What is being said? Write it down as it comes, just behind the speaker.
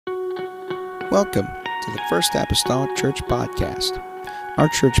Welcome to the First Apostolic Church Podcast. Our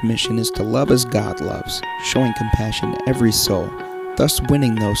church mission is to love as God loves, showing compassion to every soul, thus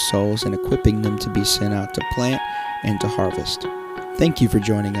winning those souls and equipping them to be sent out to plant and to harvest. Thank you for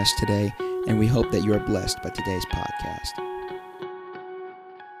joining us today, and we hope that you are blessed by today's podcast.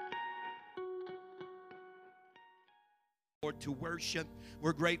 Lord, to worship.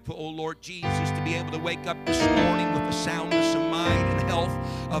 We're grateful, oh Lord Jesus, to be able to wake up this morning with a soundness of mind and health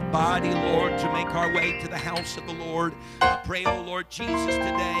of body, Lord, to make our way to the house of the Lord. I pray, oh Lord Jesus,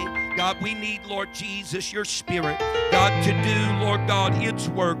 today, God, we need, Lord Jesus, your Spirit, God, to do, Lord God, its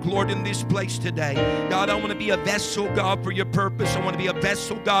work, Lord, in this place today. God, I want to be a vessel, God, for your purpose. I want to be a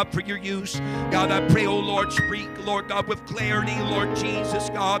vessel, God, for your use. God, I pray, oh Lord, speak, Lord God, with clarity, Lord Jesus,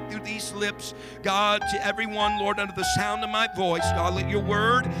 God, through these lips, God, to everyone, Lord, under the sound of my voice. God, let your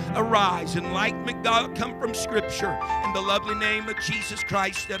word arise. Enlightenment, God, come from Scripture. In the lovely name of Jesus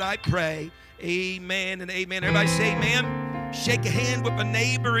Christ that I pray. Amen and amen. Everybody say amen. Shake a hand with a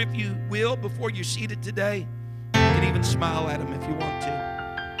neighbor if you will before you're seated today. You can even smile at them if you want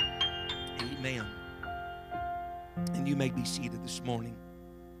to. Amen. And you may be seated this morning.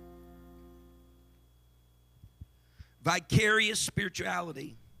 Vicarious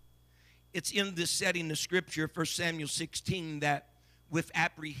spirituality. It's in this setting of Scripture, 1 Samuel 16, that with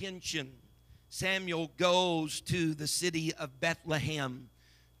apprehension, Samuel goes to the city of Bethlehem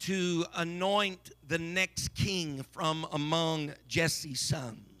to anoint the next king from among Jesse's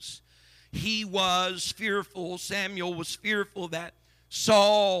sons. He was fearful, Samuel was fearful that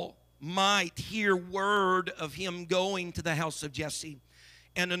Saul might hear word of him going to the house of Jesse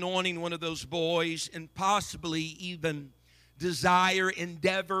and anointing one of those boys, and possibly even desire,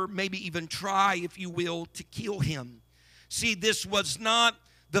 endeavor, maybe even try, if you will, to kill him. See, this was not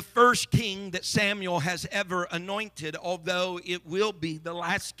the first king that Samuel has ever anointed, although it will be the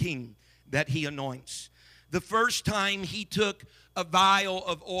last king that he anoints. The first time he took a vial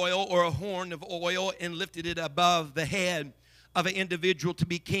of oil or a horn of oil and lifted it above the head of an individual to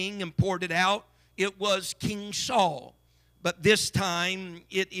be king and poured it out, it was King Saul. But this time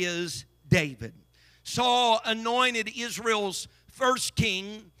it is David. Saul anointed Israel's first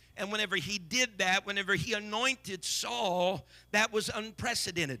king, and whenever he did that, whenever he anointed Saul, that was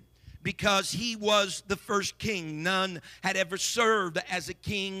unprecedented because he was the first king. None had ever served as a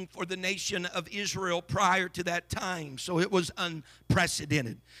king for the nation of Israel prior to that time, so it was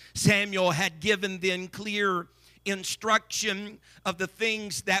unprecedented. Samuel had given then clear instruction of the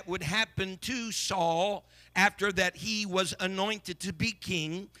things that would happen to Saul after that he was anointed to be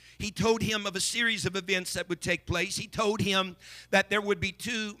king. He told him of a series of events that would take place. He told him that there would be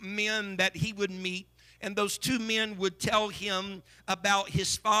two men that he would meet, and those two men would tell him about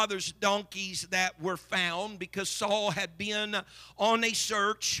his father's donkeys that were found, because Saul had been on a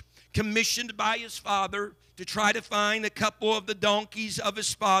search commissioned by his father to try to find a couple of the donkeys of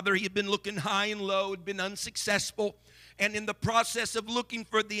his father. He had been looking high and low, had been unsuccessful. And in the process of looking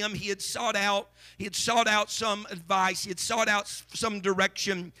for them, he had sought out some advice. He had sought out some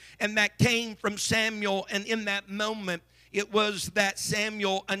direction. And that came from Samuel. And in that moment, it was that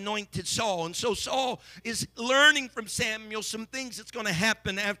Samuel anointed Saul. And so Saul is learning from Samuel some things that's going to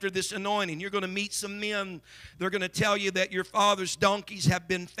happen after this anointing. You're going to meet some men. They're going to tell you that your father's donkeys have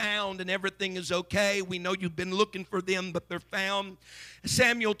been found and everything is okay. We know you've been looking for them, but they're found.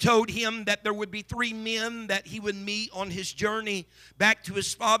 Samuel told him that there would be three men that he would meet on his journey back to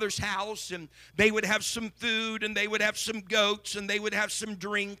his father's house, and they would have some food, and they would have some goats, and they would have some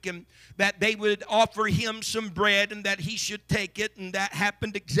drink, and that they would offer him some bread, and that he should take it. And that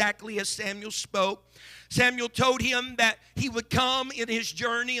happened exactly as Samuel spoke. Samuel told him that he would come in his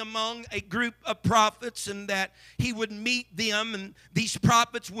journey among a group of prophets, and that he would meet them, and these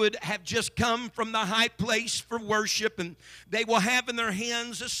prophets would have just come from the high place for worship, and they will have in their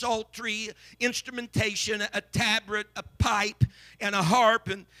hands a psaltery instrumentation, a tabret, a pipe, and a harp,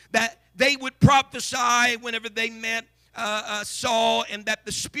 and that they would prophesy whenever they met Saul, and that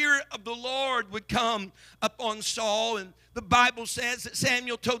the Spirit of the Lord would come upon Saul. And the Bible says that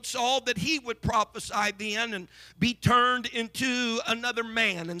Samuel told Saul that he would prophesy then and be turned into another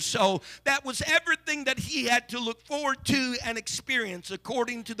man. And so that was everything that he had to look forward to and experience,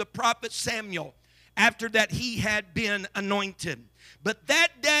 according to the prophet Samuel, after that he had been anointed. But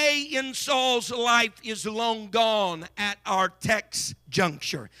that day in Saul's life is long gone at our text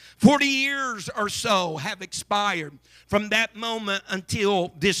juncture. 40 years or so have expired from that moment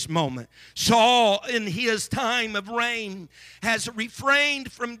until this moment. Saul, in his time of reign, has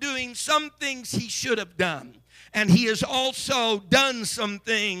refrained from doing some things he should have done. And he has also done some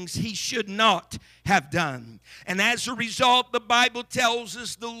things he should not have done. And as a result, the Bible tells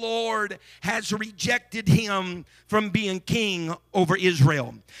us the Lord has rejected him from being king over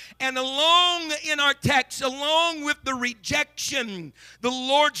Israel. And along in our text, along with the rejection, the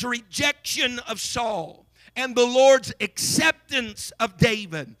Lord's rejection of Saul and the Lord's acceptance of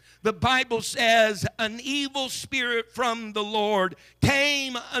David, the Bible says an evil spirit from the Lord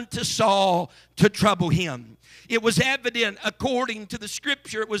came unto Saul to trouble him. It was evident, according to the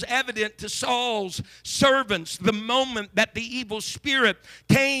scripture, it was evident to Saul's servants the moment that the evil spirit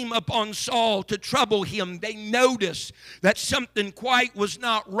came upon Saul to trouble him. They noticed that something quite was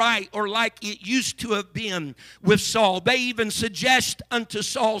not right or like it used to have been with Saul. They even suggest unto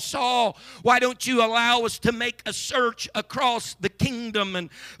Saul, Saul, why don't you allow us to make a search across the kingdom and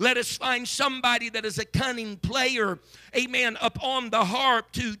let us find somebody that is a cunning player, amen, upon the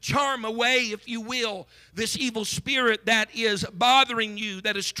harp to charm away, if you will, this evil spirit that is bothering you,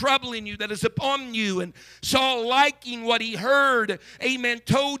 that is troubling you, that is upon you. And Saul, liking what he heard, amen,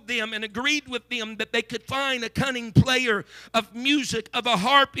 told them and agreed with them that they could find a cunning player of music, of a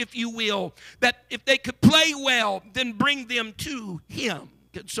harp, if you will, that if they could play well, then bring them to him.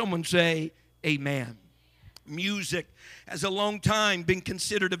 Could someone say amen? Music has a long time been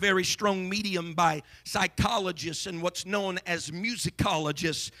considered a very strong medium by psychologists and what's known as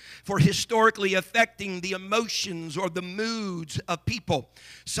musicologists for historically affecting the emotions or the moods of people.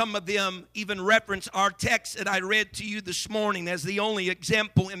 Some of them even reference our text that I read to you this morning as the only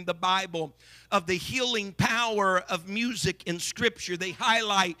example in the Bible of the healing power of music in Scripture. They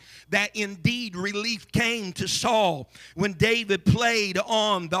highlight that indeed relief came to Saul when David played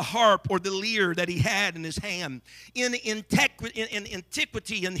on the harp or the lyre that he had in his hand. In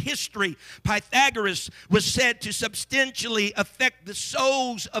antiquity and history, Pythagoras was said to substantially affect the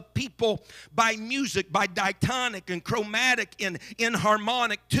souls of people by music, by diatonic and chromatic and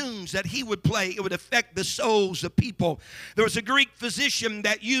inharmonic tunes that he would play. It would affect the souls of people. There was a Greek physician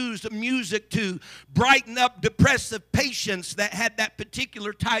that used music to brighten up depressive patients that had that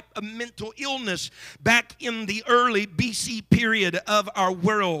particular type of mental illness back in the early BC period of our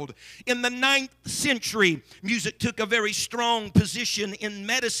world. In the 9th century, music took a very strong position in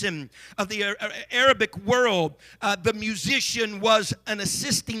medicine of the Arabic world. The musician was an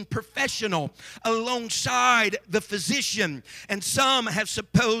assisting professional alongside the physician, and some have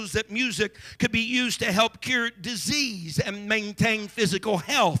supposed that music could be used to help cure disease and maintain physical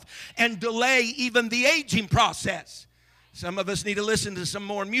health and delay even the aging process. Some of us need to listen to some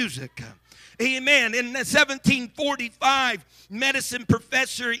more music. Amen. In 1745, medicine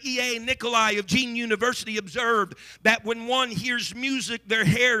professor E.A. Nicolai of Jean University observed that when one hears music, their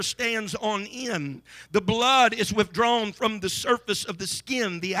hair stands on end. The blood is withdrawn from the surface of the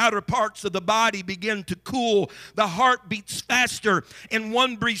skin. The outer parts of the body begin to cool. The heart beats faster, and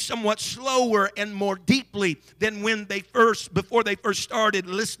one breathes somewhat slower and more deeply than before they first started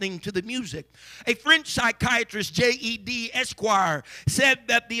listening to the music. A French psychiatrist, J.E.D. Esquire, said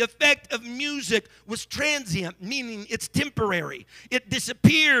that the effect of music was transient, meaning it's temporary. It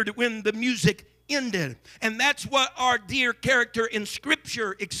disappeared when the music ended. And that's what our dear character in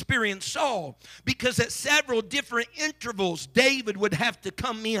Scripture experienced Saul, because at several different intervals David would have to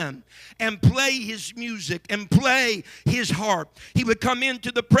come in and play his music and play his harp. He would come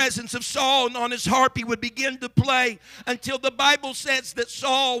into the presence of Saul, and on his harp he would begin to play until the Bible says that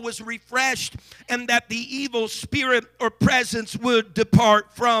Saul was refreshed and that the evil spirit or presence would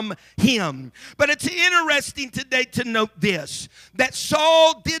depart from him. But it's interesting today to note this, that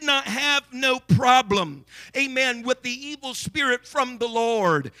Saul did not have no problem, amen, with the evil spirit from the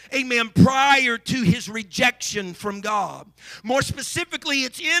Lord, amen, prior to his rejection from God. More specifically,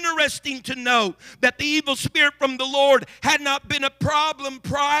 it's interesting to note that the evil spirit from the Lord had not been a problem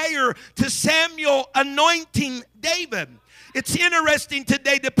prior to Samuel anointing David. It's interesting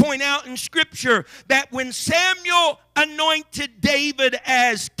today to point out in Scripture that when Samuel anointed David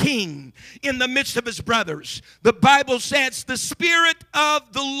as king in the midst of his brothers, the Bible says the Spirit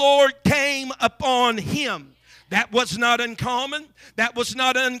of the Lord came upon him. That was not uncommon. That was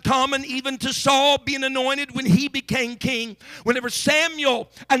not uncommon even to Saul being anointed when he became king. Whenever Samuel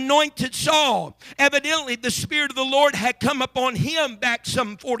anointed Saul, evidently the Spirit of the Lord had come upon him back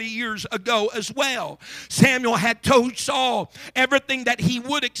some 40 years ago as well. Samuel had told Saul everything that he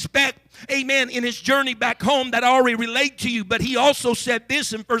would expect, amen, in his journey back home that I already relayed to you. But he also said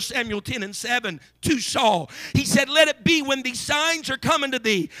this in 1 Samuel 10:7 to Saul. He said, let it be when these signs are coming to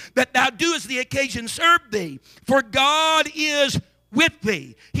thee, that thou do as the occasion serve thee. For God is with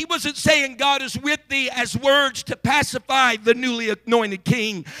thee. He wasn't saying God is with thee as words to pacify the newly anointed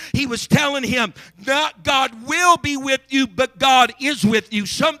king. He was telling him, not God will be with you, but God is with you.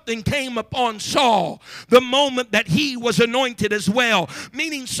 Something came upon Saul the moment that he was anointed as well.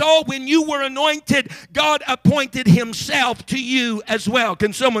 Meaning, Saul, when you were anointed, God appointed himself to you as well.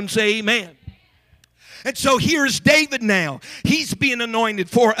 Can someone say amen? And so here's David now. He's being anointed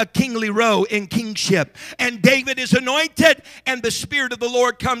for a kingly role in kingship. And David is anointed, and the Spirit of the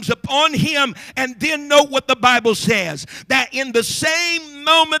Lord comes upon him. And then note what the Bible says, that in the same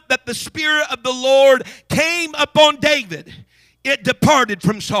moment that the Spirit of the Lord came upon David, it departed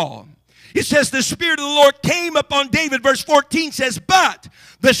from Saul. It says the Spirit of the Lord came upon David. Verse 14 says, but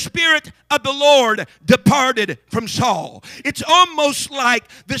the Spirit of the Lord departed from Saul. It's almost like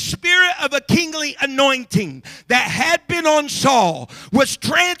the spirit of a kingly anointing that had been on Saul was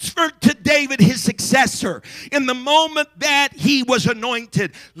transferred to David, his successor, in the moment that he was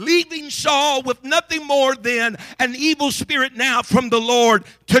anointed, leaving Saul with nothing more than an evil spirit now from the Lord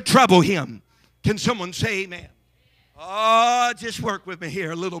to trouble him. Can someone say amen? Oh, just work with me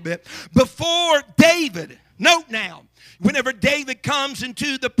here a little bit. Before David, note now, whenever David comes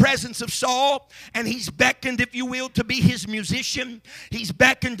into the presence of Saul, and he's beckoned, if you will, to be his musician, he's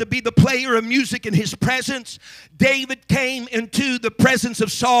beckoned to be the player of music in his presence. David came into the presence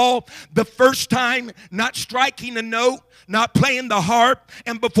of Saul the first time, not striking a note, not playing the harp.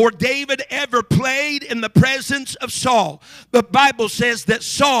 And before David ever played in the presence of Saul, the Bible says that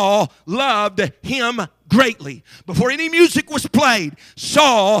Saul loved him greatly. Before any music was played,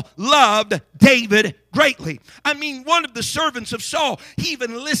 Saul loved David greatly. I mean, one of the servants of Saul, he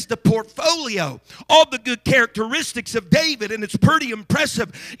even lists a portfolio, all the good characteristics of David, and it's pretty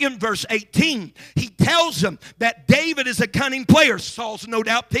impressive. In verse 18, he tells him that David is a cunning player. Saul's no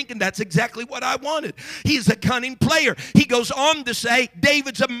doubt thinking, that's exactly what I wanted. He's a cunning player. He goes on to say,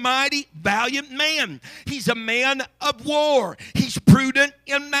 David's a mighty, valiant man. He's a man of war. He's prudent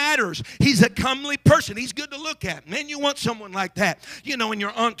in matters. He's a comely person. He's good to look at. Man, you want someone like that, you know, in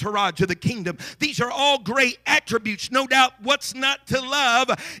your entourage of the kingdom. These are all great attributes. No doubt what's not to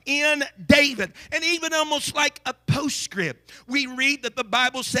love in David. And even almost like a postscript, we read that the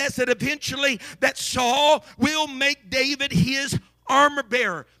Bible says that eventually that Saul will make David his armor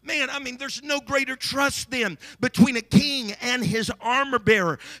bearer. Man, I mean, there's no greater trust then between a king and his armor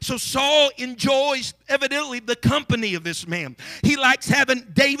bearer. So Saul enjoys evidently the company of this man. He likes having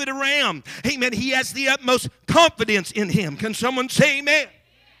David around. Amen. He has the utmost confidence in him. Can someone say amen?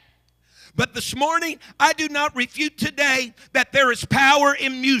 But this morning, I do not refute today that there is power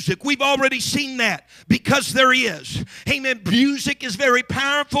in music. We've already seen that, because there is. Amen. Music is very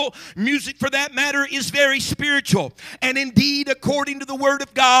powerful. Music, for that matter, is very spiritual. And indeed, according to the Word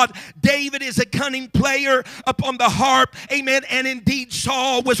of God, David is a cunning player upon the harp. Amen. And indeed,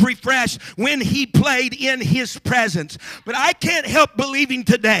 Saul was refreshed when he played in his presence. But I can't help believing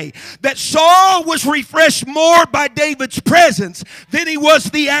today that Saul was refreshed more by David's presence than he was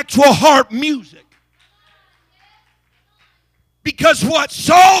the actual harp music. Because what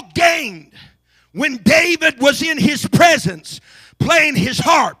Saul gained when David was in his presence playing his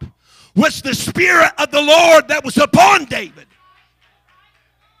harp was the Spirit of the Lord that was upon David.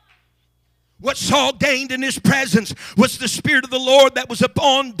 What Saul gained in his presence was the Spirit of the Lord that was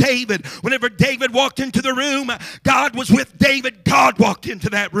upon David. Whenever David walked into the room, God was with David. God walked into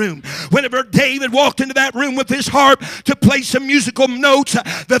that room. Whenever David walked into that room with his harp to play some musical notes,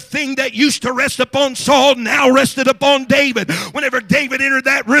 the thing that used to rest upon Saul now rested upon David. Whenever David entered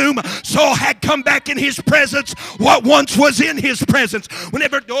that room, Saul had come back in his presence what once was in his presence.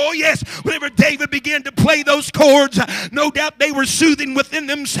 Whenever David began to play those chords, no doubt they were soothing within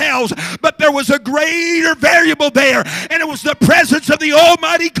themselves, but there was a greater variable there, and it was the presence of the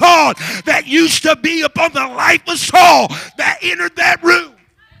Almighty God that used to be upon the life of Saul that entered that room.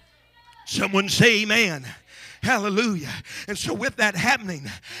 Someone say amen. Hallelujah. And so with that happening,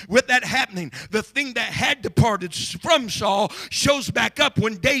 the thing that had departed from Saul shows back up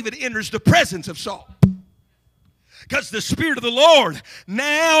when David enters the presence of Saul. Because the Spirit of the Lord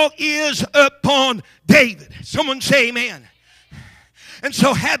now is upon David. Someone say amen. And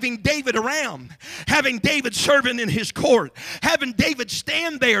so having David around, having David serving in his court, having David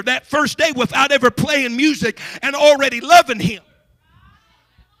stand there that first day without ever playing music and already loving him,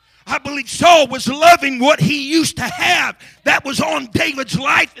 I believe Saul was loving what he used to have that was on David's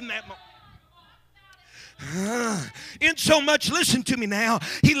life in that moment. In so much, listen to me now,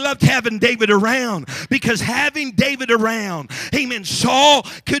 he loved having David around, because having David around, amen, Saul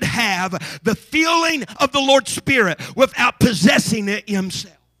could have the feeling of the Lord's Spirit without possessing it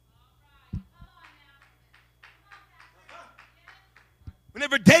himself.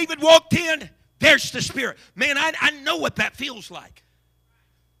 Whenever David walked in, there's the Spirit. Man, I know what that feels like.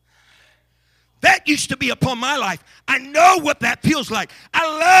 That used to be upon my life. I know what that feels like.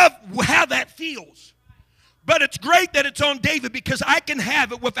 I love how that feels. But it's great that it's on David because I can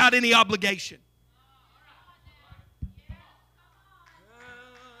have it without any obligation.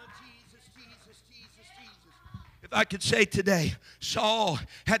 If I could say today, Saul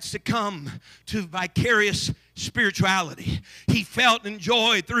had succumbed to vicarious spirituality. He felt and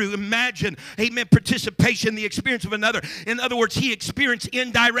enjoyed through, imagine, amen, participation, the experience of another. In other words, he experienced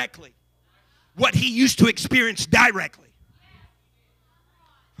indirectly what he used to experience directly.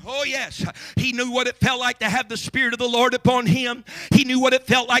 Oh yes, he knew what it felt like to have the Spirit of the Lord upon him. He knew what it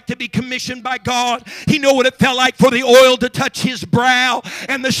felt like to be commissioned by God. He knew what it felt like for the oil to touch his brow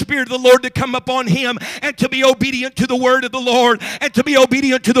and the Spirit of the Lord to come upon him and to be obedient to the word of the Lord and to be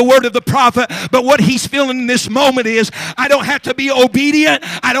obedient to the word of the prophet. But what he's feeling in this moment is, I don't have to be obedient.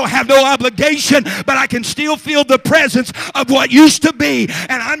 I don't have no obligation, but I can still feel the presence of what used to be.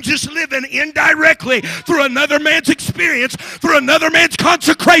 And I'm just living indirectly through another man's experience, through another man's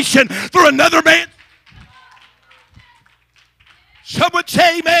consecration, through another man. Someone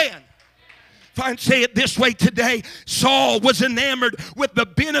say amen. If I say it this way today, Saul was enamored with the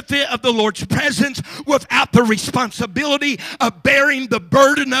benefit of the Lord's presence without the responsibility of bearing the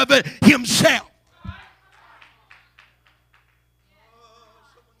burden of it himself.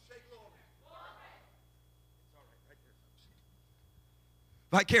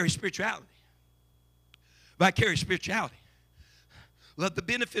 Vicarious spirituality. Vicarious spirituality. Love the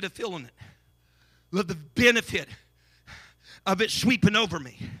benefit of feeling it. Love the benefit of it sweeping over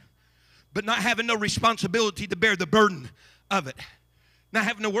me. But not having no responsibility to bear the burden of it. Not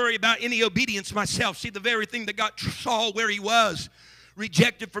having to worry about any obedience myself. See, the very thing that got Saul where he was,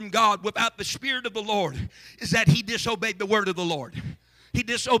 rejected from God without the Spirit of the Lord, is that he disobeyed the word of the Lord. He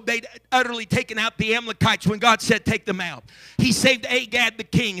disobeyed, utterly taking out the Amalekites when God said take them out. He saved Agag the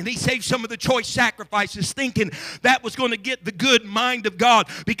king, and he saved some of the choice sacrifices, thinking that was going to get the good mind of God,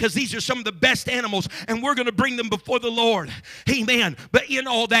 because these are some of the best animals and we're going to bring them before the Lord. Amen. But in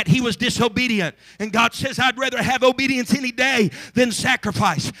all that, he was disobedient. And God says, I'd rather have obedience any day than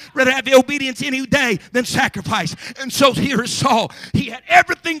sacrifice. Rather have obedience any day than sacrifice. And so here is Saul. He had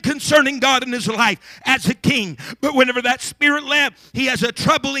everything concerning God in his life as a king. But whenever that spirit left, he has a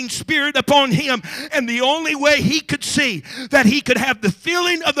troubling spirit upon him, and the only way he could see that he could have the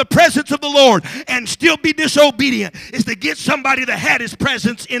feeling of the presence of the Lord and still be disobedient is to get somebody that had his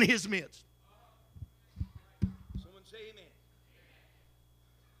presence in his midst. Someone say amen.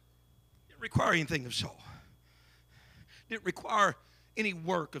 Didn't require anything of Saul. Didn't require any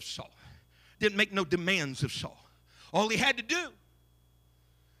work of Saul. Didn't make no demands of Saul. All he had to do,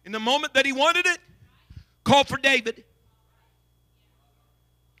 in the moment that he wanted it, call for David.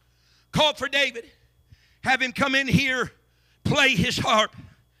 Call for David. Have him come in here, play his harp.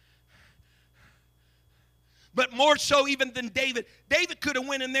 But more so even than David, David could have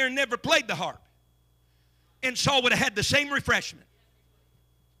went in there and never played the harp. And Saul would have had the same refreshment.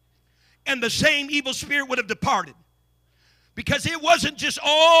 And the same evil spirit would have departed. Because it wasn't just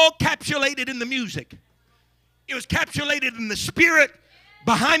all capsulated in the music. It was capsulated in the spirit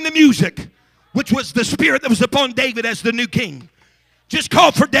behind the music, which was the spirit that was upon David as the new king. Just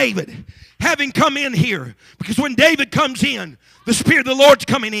call for David. Have him come in here. Because when David comes in, the Spirit of the Lord's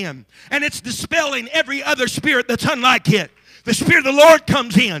coming in. And it's dispelling every other spirit that's unlike it. The Spirit of the Lord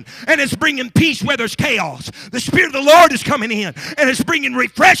comes in and it's bringing peace where there's chaos. The Spirit of the Lord is coming in and it's bringing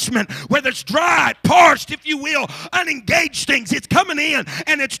refreshment where there's dry, parched, if you will, unengaged things. It's coming in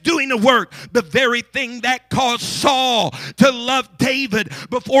and it's doing the work. The very thing that caused Saul to love David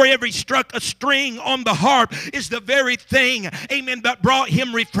before he ever struck a string on the harp is the very thing, amen, that brought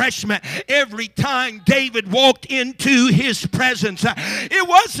him refreshment. Every time David walked into his presence, it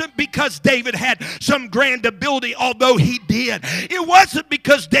wasn't because David had some grand ability, although he did. It wasn't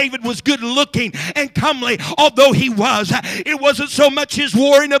because David was good looking and comely, although he was. It wasn't so much his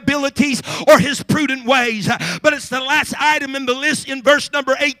warring abilities or his prudent ways, but it's the last item in the list in verse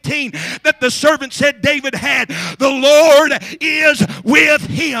number 18 that the servant said David had. The Lord is with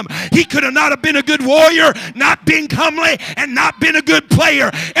him. He could have not have been a good warrior, not been comely, and not been a good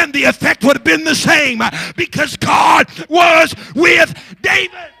player, and the effect would have been the same because God was with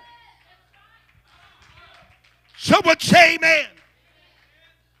David. Someone say amen.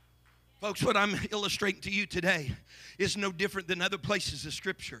 Folks, what I'm illustrating to you today is no different than other places of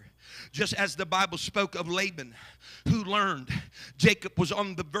Scripture. Just as the Bible spoke of Laban, who learned Jacob was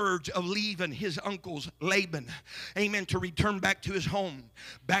on the verge of leaving his uncle's Laban, amen, to return back to his home,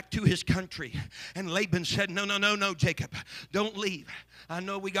 back to his country. And Laban said, no, Jacob, don't leave. I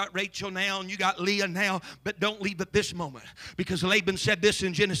know we got Rachel now and you got Leah now, but don't leave at this moment. Because Laban said this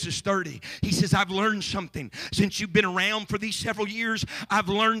in Genesis 30. He says, I've learned something. Since you've been around for these several years, I've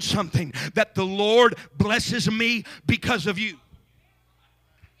learned something, that the Lord blesses me because of you.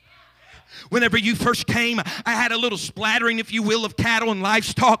 Whenever you first came, I had a little splattering, if you will, of cattle and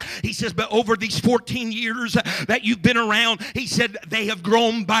livestock. He says, but over these 14 years that you've been around, he said, they have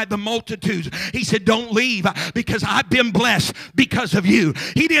grown by the multitudes. He said, don't leave because I've been blessed because of you.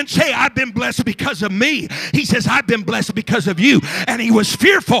 He didn't say, I've been blessed because of me. He says, I've been blessed because of you. And he was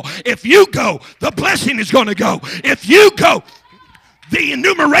fearful. If you go, the blessing is going to go. If you go, the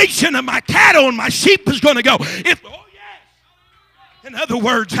enumeration of my cattle and my sheep is going to go. In other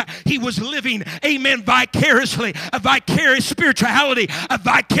words, he was living, amen, vicariously, a vicarious spirituality, a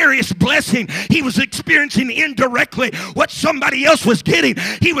vicarious blessing. He was experiencing indirectly what somebody else was getting.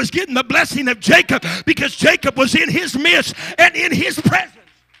 He was getting the blessing of Jacob because Jacob was in his midst and in his presence.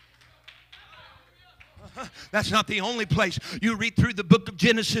 That's not the only place. You read through the book of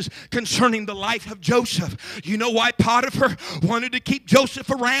Genesis concerning the life of Joseph. You know why Potiphar wanted to keep Joseph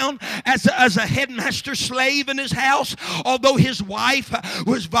around as a headmaster slave in his house, although his wife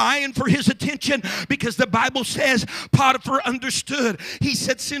was vying for his attention? Because the Bible says Potiphar understood. He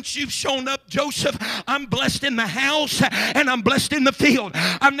said, since you've shown up, Joseph, I'm blessed in the house and I'm blessed in the field.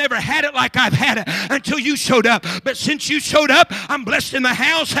 I've never had it like I've had it until you showed up. But since you showed up, I'm blessed in the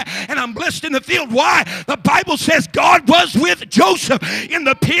house and I'm blessed in the field. Why? The Bible says God was with Joseph in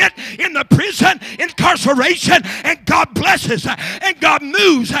the pit, in the prison, incarceration, and God blesses and God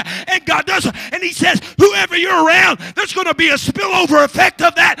moves and God does. And he says, whoever you're around, there's going to be a spillover effect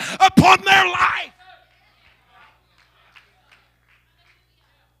of that upon their life.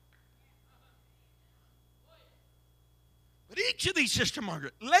 But each of these, Sister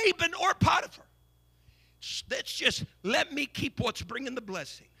Margaret, Laban or Potiphar, let's just let me keep what's bringing the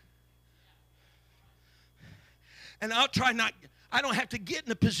blessing. And I'll try not, I don't have to get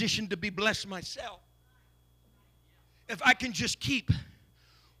in a position to be blessed myself. If I can just keep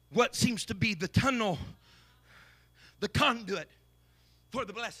what seems to be the tunnel, the conduit for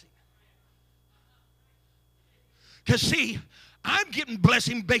the blessing. Because see, I'm getting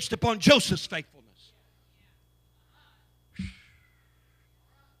blessing based upon Joseph's faithfulness.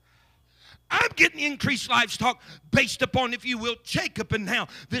 I'm getting increased livestock based upon, if you will, Jacob, and now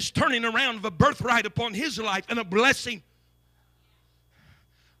this turning around of a birthright upon his life and a blessing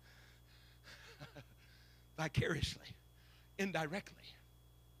vicariously, indirectly,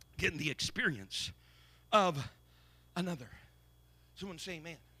 getting the experience of another. Someone say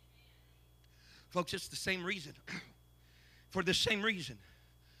amen. Folks, it's the same reason. For the same reason,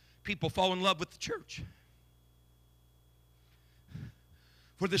 people fall in love with the church.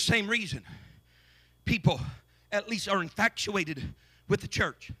 For the same reason, people at least are infatuated with the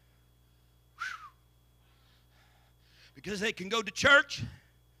church. Because they can go to church,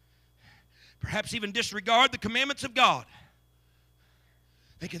 perhaps even disregard the commandments of God.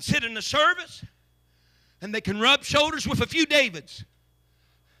 They can sit in the service, and they can rub shoulders with a few Davids.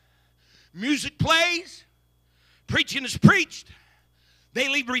 Music plays, preaching is preached. They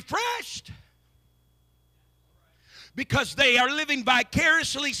leave refreshed. Because they are living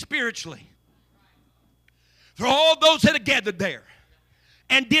vicariously spiritually. For all those that are gathered there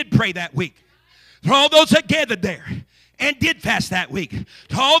and did pray that week. For all those that gathered there and did fast that week.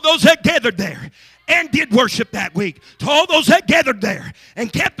 To all those that gathered there and did worship that week. To all those that gathered there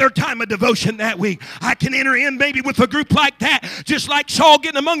and kept their time of devotion that week. I can enter in maybe with a group like that, just like Saul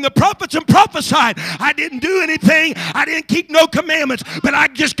getting among the prophets and prophesied. I didn't do anything. I didn't keep no commandments, but I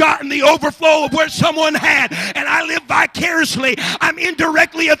just got in the overflow of where someone had, and I live vicariously. I'm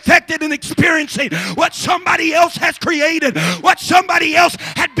indirectly affected and experiencing what somebody else has created, what somebody else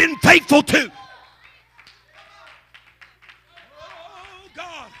had been faithful to.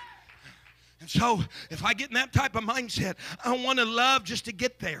 So if I get in that type of mindset, I want to love just to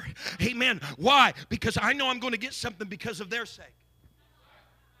get there. Amen. Why? Because I know I'm going to get something because of their sake.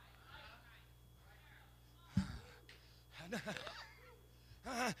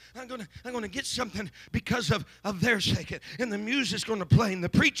 I'm gonna get something because of their sake. And the music's going to play and the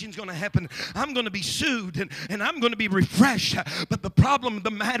preaching's going to happen. I'm going to be soothed and I'm going to be refreshed. But the problem of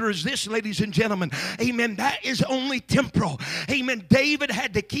the matter is this, ladies and gentlemen. Amen. That is only temporal. Amen. David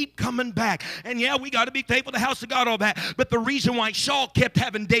had to keep coming back. And yeah, we got to be faithful to the house of God, all that. But the reason why Saul kept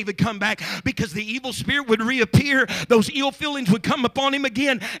having David come back, because the evil spirit would reappear. Those ill feelings would come upon him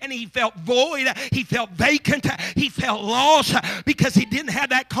again. And he felt void. He felt vacant. He felt lost because he didn't have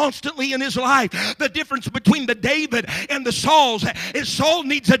that constantly in his life. The difference between the David and the Sauls is Saul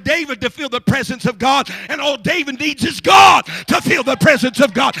needs a David to feel the presence of God, and all David needs is God to feel the presence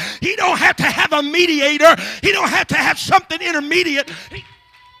of God. He don't have to have a mediator. He don't have to have something intermediate.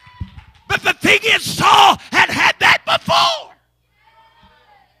 But the thing is, Saul had that before.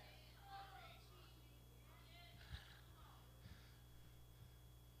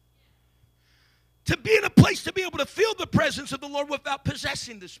 To be in a place to be able to feel the presence of the Lord without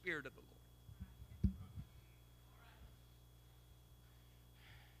possessing the Spirit of the Lord.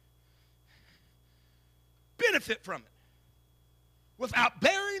 Benefit from it without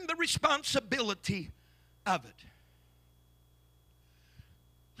bearing the responsibility of it.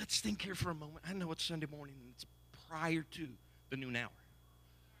 Let's think here for a moment. I know it's Sunday morning and it's prior to the noon hour.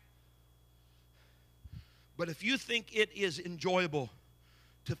 But if you think it is enjoyable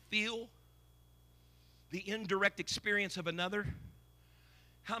to feel the indirect experience of another,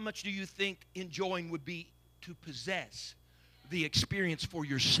 how much do you think enjoying would be to possess the experience for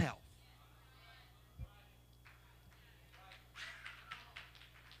yourself?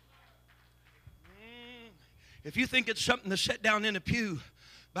 If you think it's something to sit down in a pew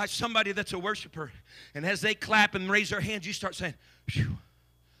by somebody that's a worshiper, and as they clap and raise their hands, you start saying, phew,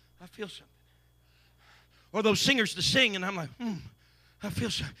 I feel something. Or those singers to sing, and I'm like, I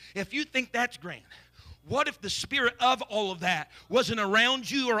feel something. If you think that's grand, what if the spirit of all of that wasn't around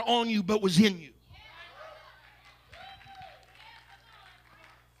you or on you, but was in you?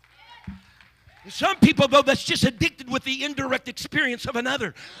 Some people, though, that's just addicted with the indirect experience of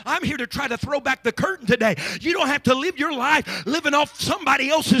another. I'm here to try to throw back the curtain today. You don't have to live your life living off somebody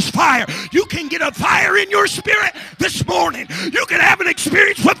else's fire. You can get a fire in your spirit this morning. You can have an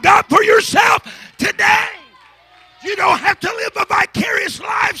experience with God for yourself today. You don't have to live a vicarious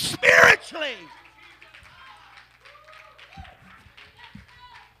life spiritually.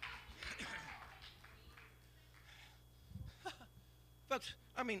 Folks,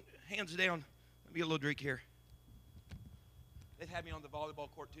 I mean, hands down. Let me get a little drink here. They've had me on the volleyball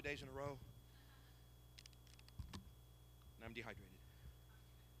court 2 days in a row. And I'm dehydrated.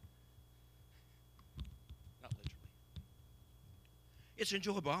 Not literally. It's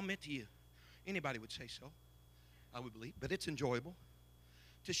enjoyable, I'll admit to you. Anybody would say so. I would believe. But it's enjoyable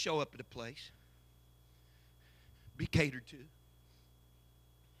to show up at a place, be catered to,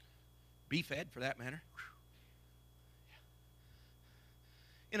 be fed for that matter,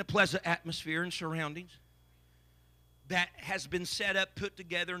 in a pleasant atmosphere and surroundings that has been set up, put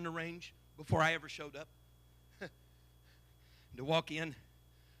together, and arranged before I ever showed up. To walk in,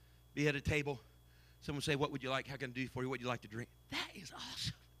 be at a table, someone say, what would you like? How can I do for you? What would you like to drink? That is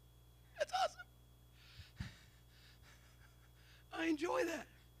awesome. That's awesome. I enjoy that.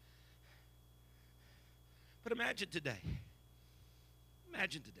 But imagine today.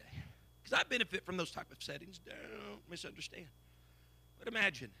 Imagine today. Because I benefit from those type of settings. Don't misunderstand. But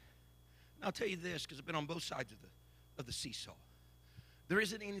imagine, and I'll tell you this because I've been on both sides of the seesaw. There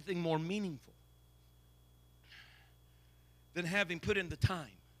isn't anything more meaningful than having put in the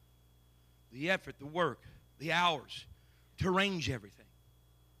time, the effort, the work, the hours to arrange everything,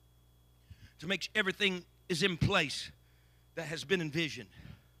 to make sure everything is in place that has been envisioned.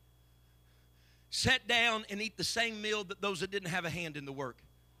 Sit down and eat the same meal that those that didn't have a hand in the work,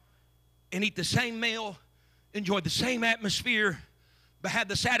 and eat the same meal, enjoy the same atmosphere, but had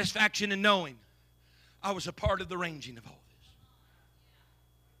the satisfaction in knowing I was a part of the arranging of all this.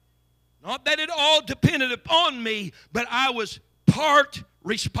 Not that it all depended upon me, but I was part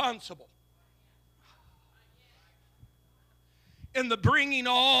responsible in the bringing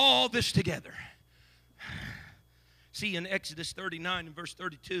all this together. See, in Exodus 39 and verse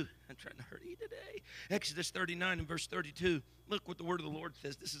 32, I'm trying to hurry today. Exodus 39 and verse 32, look what the word of the Lord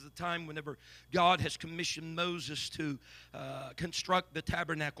says. This is the time whenever God has commissioned Moses to construct the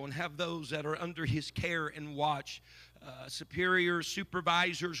tabernacle and have those that are under his care and watch, superiors,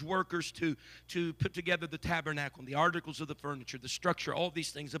 supervisors, workers to put together the tabernacle and the articles of the furniture, the structure, all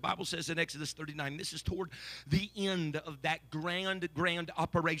these things. The Bible says in Exodus 39, this is toward the end of that grand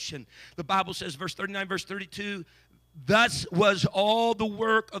operation. The Bible says, verse 39, verse 32, thus was all the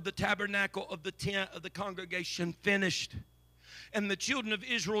work of the tabernacle of the tent of the congregation finished. And the children of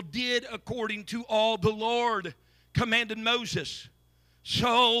Israel did according to all the Lord commanded Moses.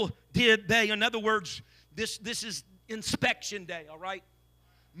 So did they. In other words, this is inspection day, all right?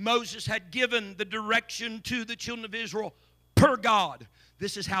 Moses had given the direction to the children of Israel per God.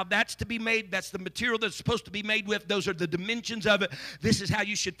 This is how that's to be made. That's the material that's supposed to be made with. Those are the dimensions of it. This is how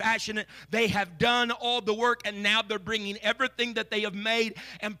you should fashion it. They have done all the work, and now they're bringing everything that they have made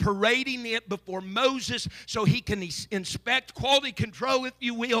and parading it before Moses so he can inspect, quality control, if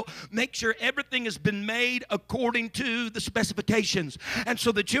you will, make sure everything has been made according to the specifications. And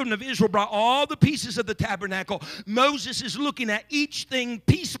so the children of Israel brought all the pieces of the tabernacle. Moses is looking at each thing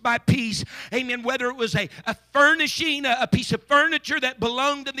piece by piece. Amen. Whether it was a furnishing, a piece of furniture that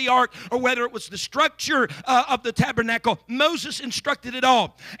belonged in the ark, or whether it was the structure of the tabernacle, Moses instructed it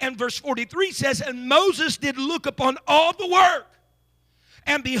all. And verse 43 says, and Moses did look upon all the work,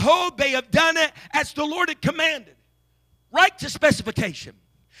 and behold, they have done it as the Lord had commanded, right to specification.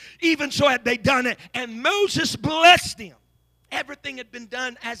 Even so had they done it, and Moses blessed them. Everything had been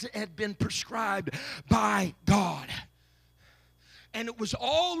done as it had been prescribed by God. And it was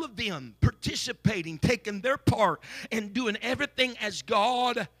all of them participating, taking their part, and doing everything as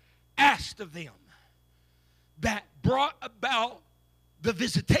God asked of them that brought about the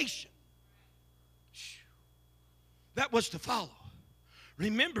visitation that was to follow.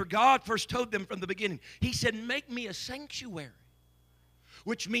 Remember, God first told them from the beginning. He said, make me a sanctuary,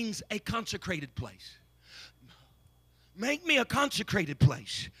 which means a consecrated place. Make me a consecrated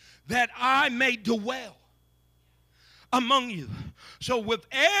place that I may dwell among you. So with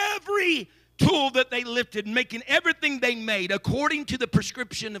every tool that they lifted, making everything they made according to the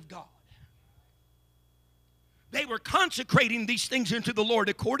prescription of God, they were consecrating these things into the Lord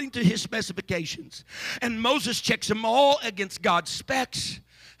according to his specifications. And Moses checks them all against God's specs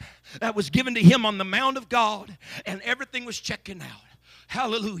that was given to him on the Mount of God, and everything was checking out.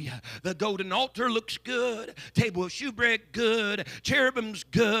 Hallelujah. The golden altar looks good. Table of shewbread, good. Cherubim's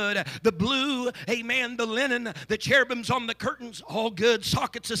good. The blue, amen, the linen, the cherubims on the curtains, all good.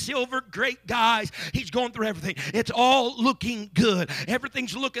 Sockets of silver, great, guys. He's going through everything. It's all looking good.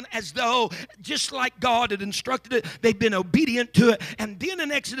 Everything's looking as though, just like God had instructed it, they've been obedient to it. And then in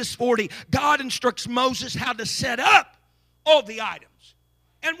Exodus 40, God instructs Moses how to set up all the items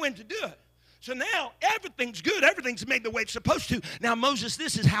and when to do it. So now everything's good. Everything's made the way it's supposed to. Now, Moses,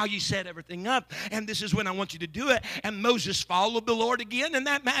 this is how you set everything up, and this is when I want you to do it. And Moses followed the Lord again in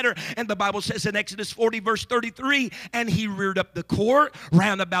that matter. And the Bible says in Exodus 40, verse 33, and he reared up the court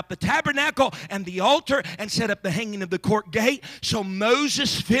round about the tabernacle and the altar and set up the hanging of the court gate. So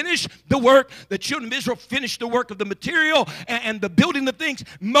Moses finished the work. The children of Israel finished the work of the material and the building of things.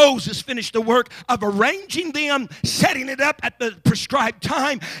 Moses finished the work of arranging them, setting it up at the prescribed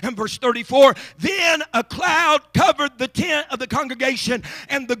time. And verse 34, then a cloud covered the tent of the congregation,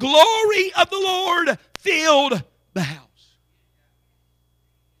 and the glory of the Lord filled the house.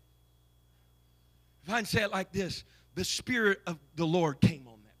 If I can say it like this, the Spirit of the Lord came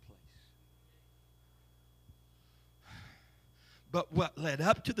on that place. But what led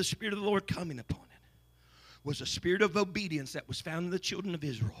up to the Spirit of the Lord coming upon it was a spirit of obedience that was found in the children of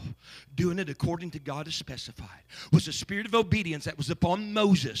Israel, doing it according to God as specified. Was a spirit of obedience that was upon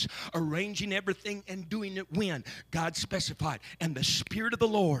Moses, arranging everything and doing it when God specified. And the Spirit of the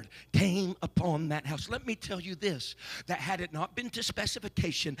Lord came upon that house. Let me tell you this, that had it not been to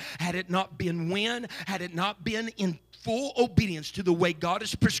specification, had it not been when, had it not been in full obedience to the way God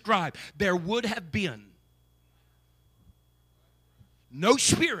has prescribed, there would have been no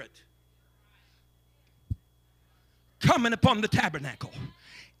spirit coming upon the tabernacle.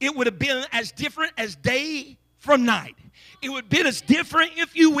 It would have been as different as day from night. It would have been as different,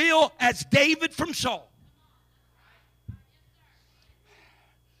 if you will, as David from Saul.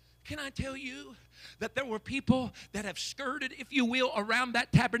 Can I tell you that there were people that have skirted, if you will, around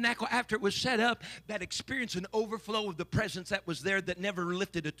that tabernacle after it was set up, that experienced an overflow of the presence that was there, that never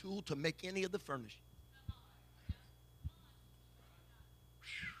lifted a tool to make any of the furnishing.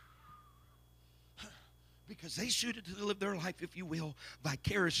 Because they suited to live their life, if you will,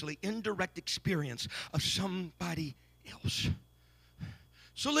 vicariously, indirect experience of somebody else.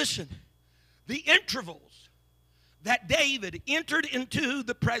 So listen, the intervals that David entered into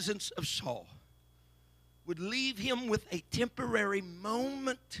the presence of Saul would leave him with a temporary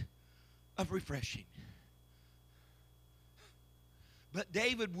moment of refreshing. But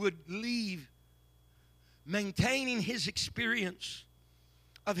David would leave maintaining his experience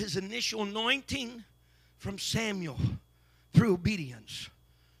of his initial anointing from Samuel through obedience.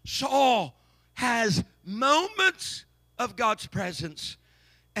 Saul has moments of God's presence,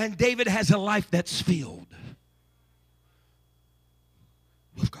 and David has a life that's filled.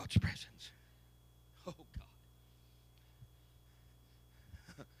 with God's presence. Oh,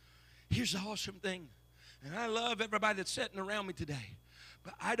 God. Here's the awesome thing. And I love everybody that's sitting around me today.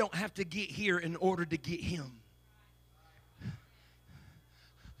 But I don't have to get here in order to get Him.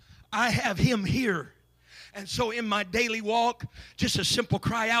 I have Him here. And so in my daily walk, just a simple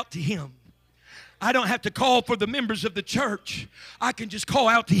cry out to Him. I don't have to call for the members of the church. I can just call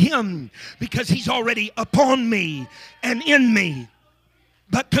out to Him because He's already upon me and in me.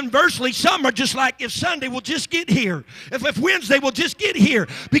 But conversely, some are just like, if Sunday will just get here, if Wednesday will just get here,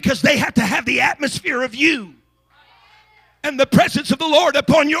 because they have to have the atmosphere of you and the presence of the Lord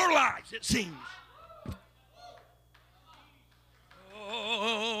upon your lives, it seems.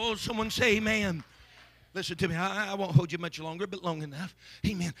 Oh, someone say amen. Listen to me. I won't hold you much longer, but long enough.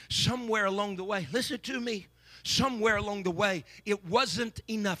 Amen. Somewhere along the way, listen to me. Somewhere along the way, it wasn't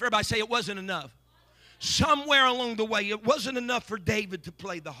enough. Everybody say it wasn't enough. Somewhere along the way, it wasn't enough for David to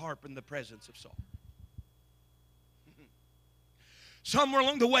play the harp in the presence of Saul. Somewhere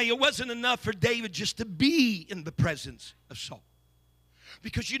along the way, it wasn't enough for David just to be in the presence of Saul.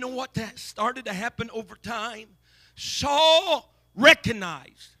 Because you know what that started to happen over time? Saul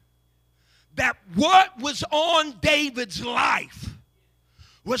recognized that what was on David's life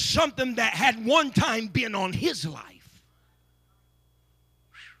was something that had one time been on his life.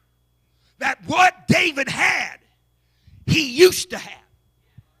 That what David had, he used to have.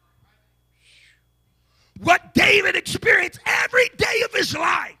 What David experienced every day of his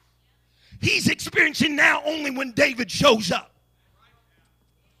life, he's experiencing now only when David shows up.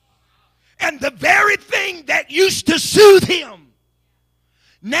 And the very thing that used to soothe him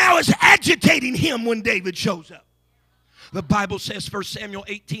now is agitating him when David shows up. The Bible says, 1 Samuel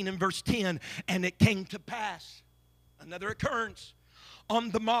 18 and verse 10, and it came to pass, another occurrence, on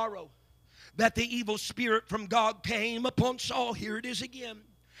the morrow, that the evil spirit from God came upon Saul. Here it is again.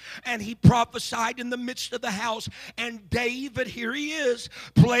 And he prophesied in the midst of the house. And David, here he is,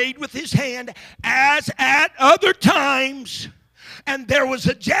 played with his hand as at other times. And there was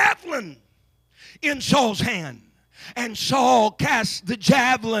a javelin in Saul's hand. And Saul cast the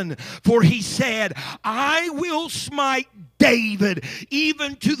javelin, for he said, I will smite David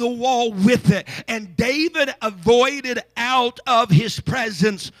even to the wall with it. And David avoided out of his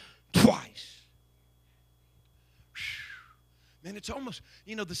presence twice. Man, it's almost,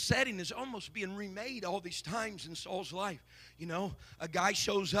 the setting is almost being remade all these times in Saul's life. A guy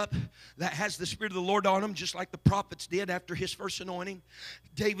shows up that has the Spirit of the Lord on him, just like the prophets did after his first anointing.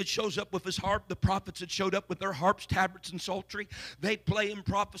 David shows up with his harp. The prophets had showed up with their harps, tabrets, and psaltery. They play and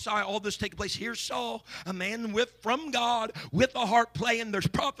prophesy. All this taking place. Here's Saul, a man from God, with a harp playing. There's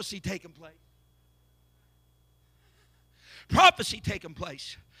prophecy taking place. Prophecy taking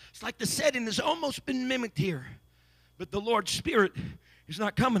place. It's like the setting has almost been mimicked here. But the Lord's Spirit is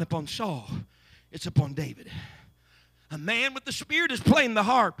not coming upon Saul. It's upon David. A man with the Spirit is playing the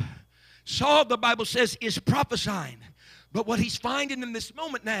harp. Saul, the Bible says, is prophesying. But what he's finding in this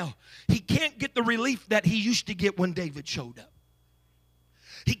moment now, he can't get the relief that he used to get when David showed up.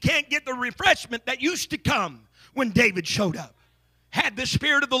 He can't get the refreshment that used to come when David showed up. Had the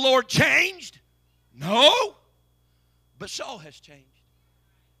Spirit of the Lord changed? No. But Saul has changed.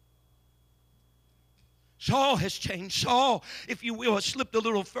 Saul has changed. Saul, if you will, has slipped a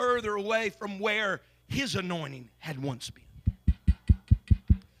little further away from where his anointing had once been.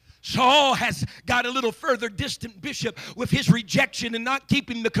 Saul has got a little further distant, bishop, with his rejection and not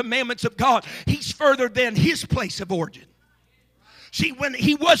keeping the commandments of God. He's further than his place of origin. See, when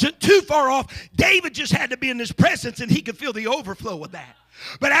he wasn't too far off, David just had to be in his presence and he could feel the overflow of that.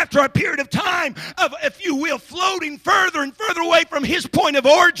 But after a period of time of, if you will, floating further and further away from his point of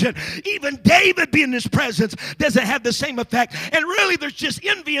origin, even David being in his presence doesn't have the same effect. And really there's just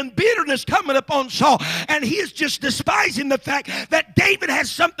envy and bitterness coming upon Saul. And he is just despising the fact that David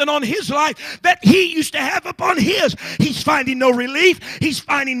has something on his life that he used to have upon his. He's finding no relief. He's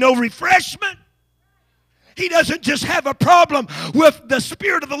finding no refreshment. He doesn't just have a problem with the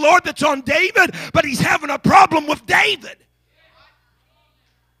Spirit of the Lord that's on David, but he's having a problem with David.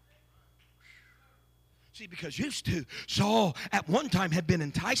 See, because used to, Saul at one time had been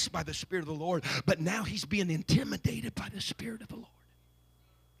enticed by the Spirit of the Lord, but now he's being intimidated by the Spirit of the Lord.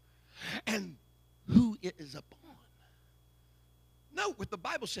 And who it is upon. Note what the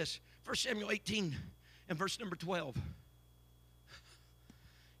Bible says, 1 Samuel 18 and verse number 12.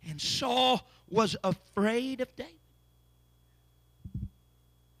 And Saul was afraid of David.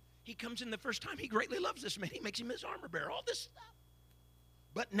 He comes in the first time. He greatly loves this man. He makes him his armor bearer, all this stuff.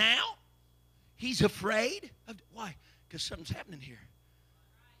 But now, he's afraid of, why? Because something's happening here.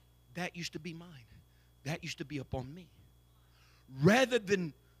 That used to be mine. That used to be upon me. rather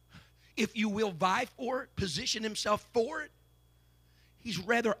than, if you will, vie for it, position himself for it, he's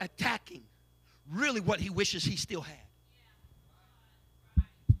rather attacking really what he wishes he still had.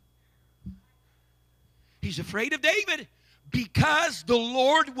 He's afraid of David because the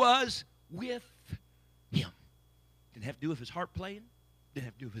Lord was with him. Didn't have to do with his harp playing. Didn't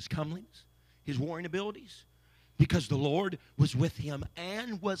have to do with his comeliness, his warring abilities. Because the Lord was with him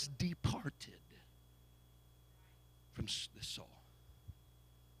and was departed from Saul.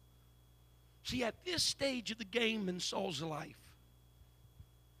 See, at this stage of the game in Saul's life,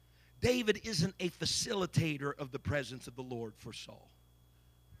 David isn't a facilitator of the presence of the Lord for Saul.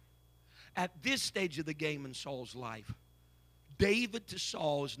 At this stage of the game in Saul's life, David to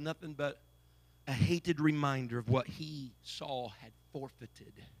Saul is nothing but a hated reminder of what Saul, had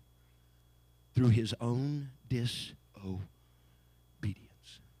forfeited through his own disobedience.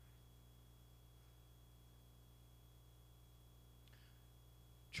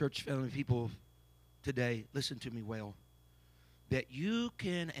 Church family, people today, listen to me well. That you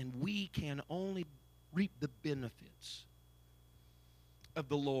can and we can only reap the benefits of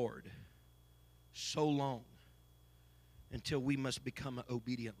the Lord so long until we must become an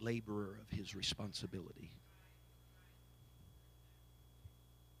obedient laborer of his responsibility.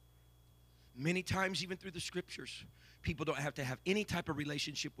 Many times, even through the scriptures, people don't have to have any type of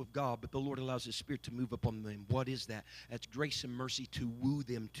relationship with God, but the Lord allows his Spirit to move upon them. What is that? That's grace and mercy to woo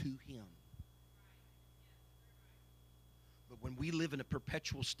them to him. But when we live in a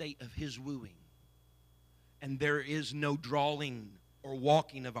perpetual state of his wooing, and there is no drawing or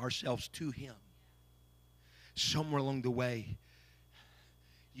walking of ourselves to him, somewhere along the way,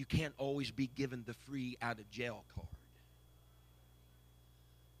 you can't always be given the free out of jail card.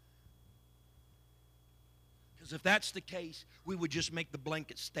 Because if that's the case, we would just make the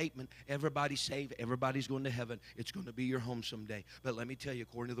blanket statement, everybody's saved, everybody's going to heaven, it's going to be your home someday. But let me tell you,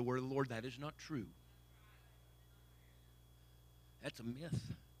 according to the word of the Lord, that is not true. That's a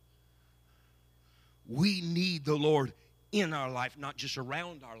myth. We need the Lord in our life, not just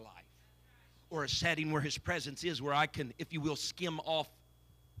around our life. Or a setting where his presence is, where I can, if you will, skim off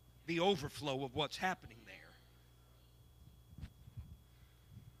the overflow of what's happening there.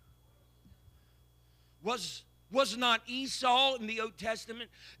 Was not Esau in the Old Testament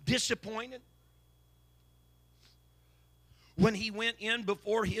disappointed when he went in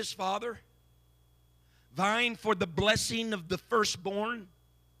before his father, vying for the blessing of the firstborn?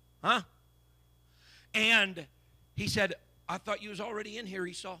 Huh? And he said, I thought you was already in here,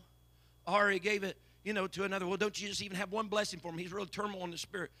 Esau. I already gave it, to another. Well, don't you just even have one blessing for him? He's real turmoil in the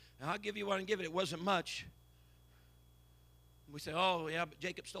spirit. Now, I'll give you what I can give it. It wasn't much. We say, oh, yeah, but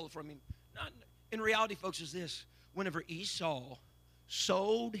Jacob stole it from him. Not, in reality, folks, is this. Whenever Esau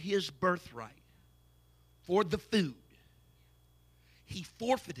sold his birthright for the food, he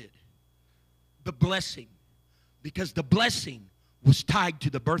forfeited the blessing because the blessing was tied to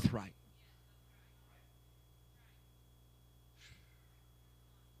the birthright.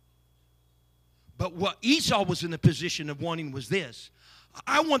 But what Esau was in the position of wanting was this.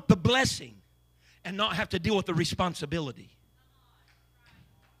 I want the blessing and not have to deal with the responsibility.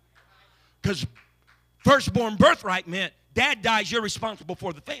 Because firstborn birthright meant dad dies, you're responsible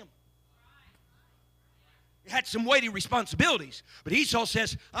for the family. He had some weighty responsibilities. But Esau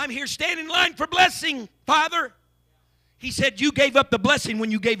says, I'm here standing in line for blessing, Father. He said, you gave up the blessing when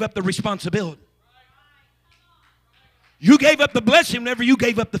you gave up the responsibility. You gave up the blessing whenever you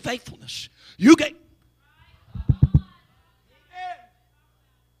gave up the faithfulness. You gave.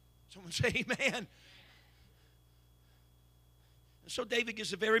 Someone say amen. And so David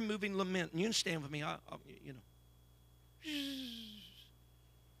gives a very moving lament. And you can stand with me.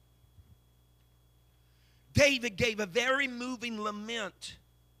 David gave a very moving lament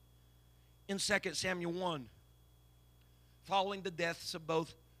in 2 Samuel 1, following the deaths of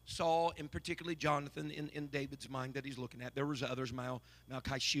both Saul and particularly Jonathan in David's mind that he's looking at. There was others,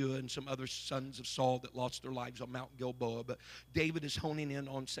 Malchishua and some other sons of Saul that lost their lives on Mount Gilboa. But David is honing in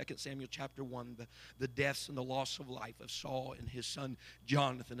on 2 Samuel chapter 1, the deaths and the loss of life of Saul and his son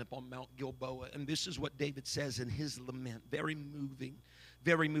Jonathan upon Mount Gilboa. And this is what David says in his lament. Very moving.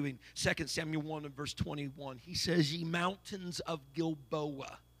 Very moving. 2 Samuel 1 and verse 21. He says, Ye mountains of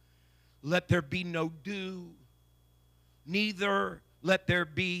Gilboa, let there be no dew, neither let there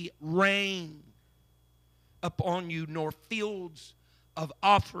be rain upon you, nor fields of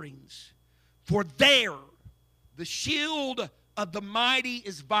offerings. For there the shield of the mighty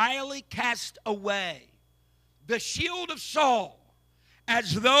is vilely cast away. The shield of Saul,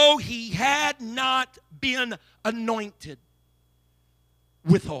 as though he had not been anointed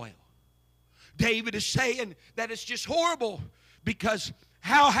with oil. David is saying that it's just horrible Because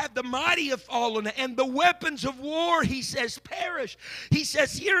how have the mighty have fallen, and the weapons of war, he says, perish. He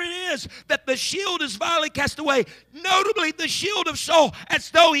says, here it is, that the shield is vilely cast away, notably the shield of Saul, as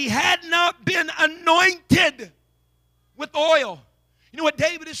though he had not been anointed with oil. You know what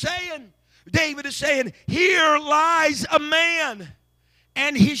David is saying? David is saying, here lies a man,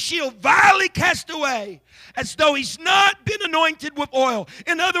 and his shield vilely cast away, as though he's not been anointed with oil.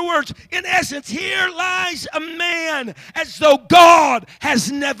 In other words, in essence, here lies a man as though God has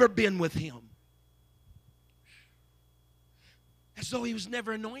never been with him. As though he was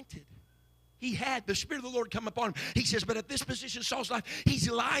never anointed. He had the Spirit of the Lord come upon him. He says, but at this position of Saul's life, he's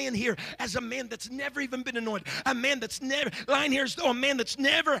lying here as a man that's never even been anointed. A man that's never, lying here as though a man that's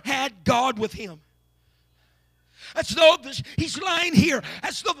never had God with him. As though he's lying here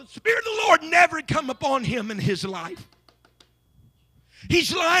as though the Spirit of the Lord never had come upon him in his life.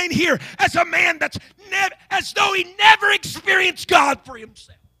 He's lying here as a man that's never, as though he never experienced God for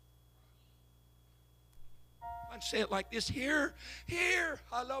himself. I'd say it like this. Here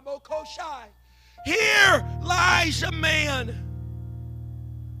lies a man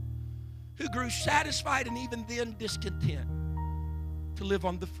who grew satisfied and even then discontent to live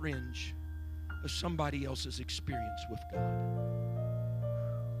on the fringe of somebody else's experience with God.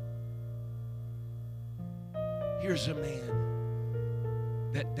 Here's a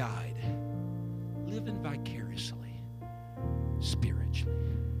man that died living vicariously, spiritually.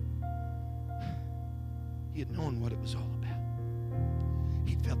 He had known what it was all about.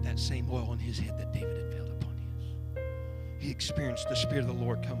 He'd felt that same oil on his head that David had felt upon his. He experienced the Spirit of the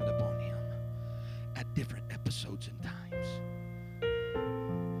Lord coming upon him at different episodes and times.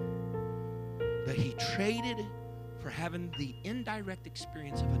 That he traded for having the indirect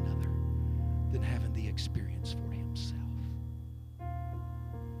experience of another than having the experience for himself.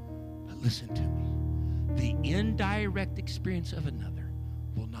 But listen to me. The indirect experience of another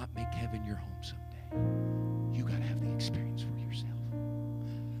will not make heaven your home someday. You got to have the experience for yourself.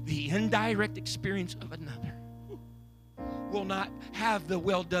 The indirect experience of another will not have the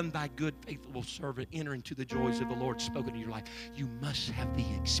well done thy good faithful servant enter into the joys of the Lord spoken in your life. You must have the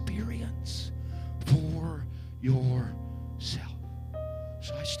experience for yourself.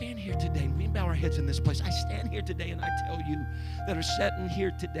 So I stand here today, and we bow our heads in this place. I stand here today and I tell you that are sitting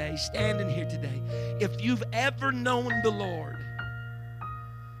here today, standing here today, if you've ever known the Lord,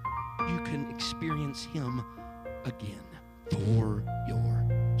 you can experience Him again for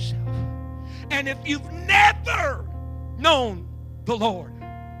yourself. And if you've never known the Lord,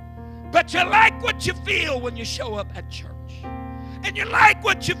 but you like what you feel when you show up at church, and you like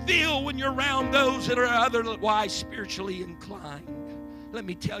what you feel when you're around those that are otherwise spiritually inclined, let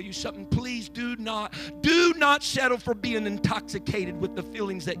me tell you something. Please do not settle for being intoxicated with the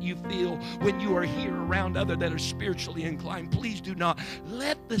feelings that you feel when you are here around others that are spiritually inclined. Please do not.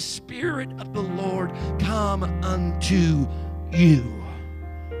 Let the Spirit of the Lord come unto you.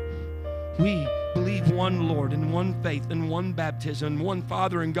 We believe one Lord and one faith and one baptism and one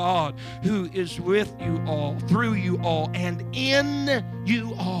Father and God who is with you all, through you all, and in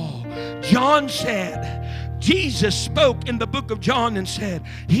you all. John said, Jesus spoke in the book of John and said,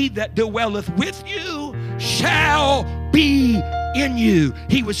 he that dwelleth with you shall be in you.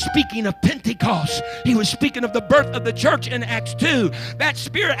 He was speaking of Pentecost. He was speaking of the birth of the church in Acts 2. That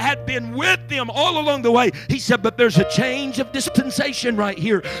Spirit had been with them all along the way. He said, but there's a change of dispensation right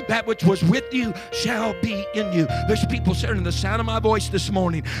here. That which was with you shall be in you. There's people sitting in the sound of my voice this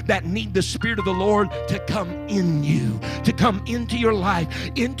morning that need the Spirit of the Lord to come in you, to come into your life,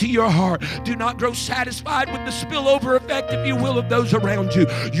 into your heart. Do not grow satisfied with the spillover effect, if you will, of those around you.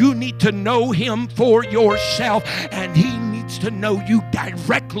 You need to know Him for yourself, and He needs to know you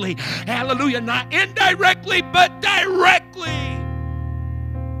directly. Hallelujah. Not indirectly, but directly.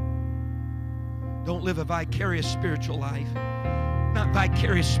 Don't live a vicarious spiritual life. Not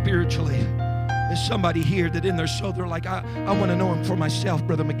vicarious spiritually. There's somebody here that in their soul, they're like, I want to know Him for myself,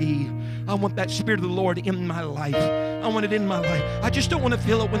 Brother McGee. I want that Spirit of the Lord in my life. I want it in my life. I just don't want to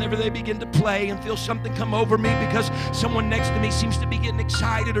feel it whenever they begin to play and feel something come over me because someone next to me seems to be getting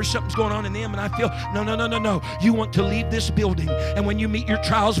excited or something's going on in them, and I feel, no. You want to leave this building, and when you meet your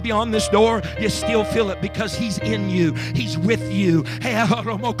trials beyond this door, you still feel it because He's in you. He's with you. You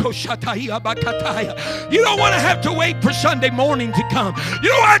don't want to have to wait for Sunday morning to come. You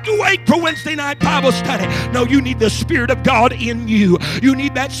don't have to wait for Wednesday night Bible study. No, you need the Spirit of God in you. You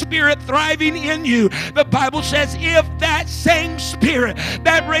need that Spirit thriving in you. The Bible says, if that same Spirit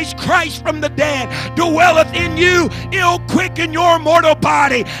that raised Christ from the dead dwelleth in you, it'll quicken your mortal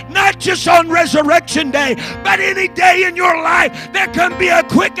body, not just on Resurrection Day, but any day in your life there can be a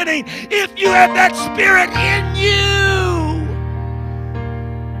quickening if you have that Spirit in you.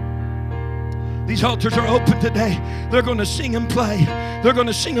 These altars are open today. They're going to sing and play. They're going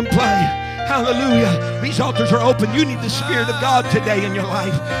to sing and play. Hallelujah. These altars are open. You need the Spirit of God today in your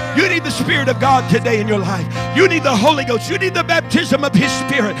life. You need the Spirit of God today in your life. You need the Holy Ghost. You need the baptism of His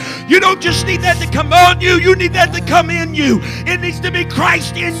Spirit. You don't just need that to come on you. You need that to come in you. It needs to be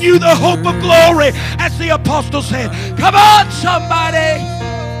Christ in you, the hope of glory, as the apostle said. Come on, somebody.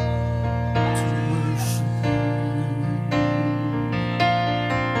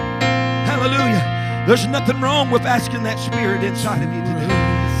 Hallelujah. There's nothing wrong with asking that Spirit inside of you today.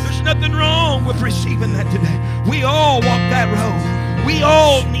 Nothing wrong with receiving that today. We all walk that road. We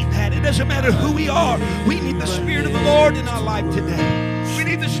all need that. It doesn't matter who we are. We need the Spirit of the Lord in our life today. We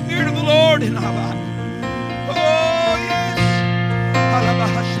need the Spirit of the Lord in our life. Oh, yes.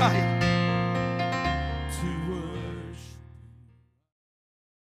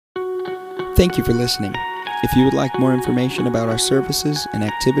 Thank you for listening. If you would like more information about our services and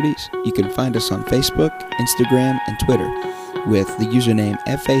activities, you can find us on Facebook, Instagram, and Twitter with the username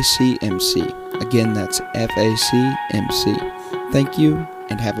FACMC. Again, that's FACMC. Thank you,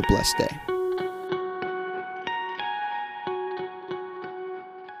 and have a blessed day.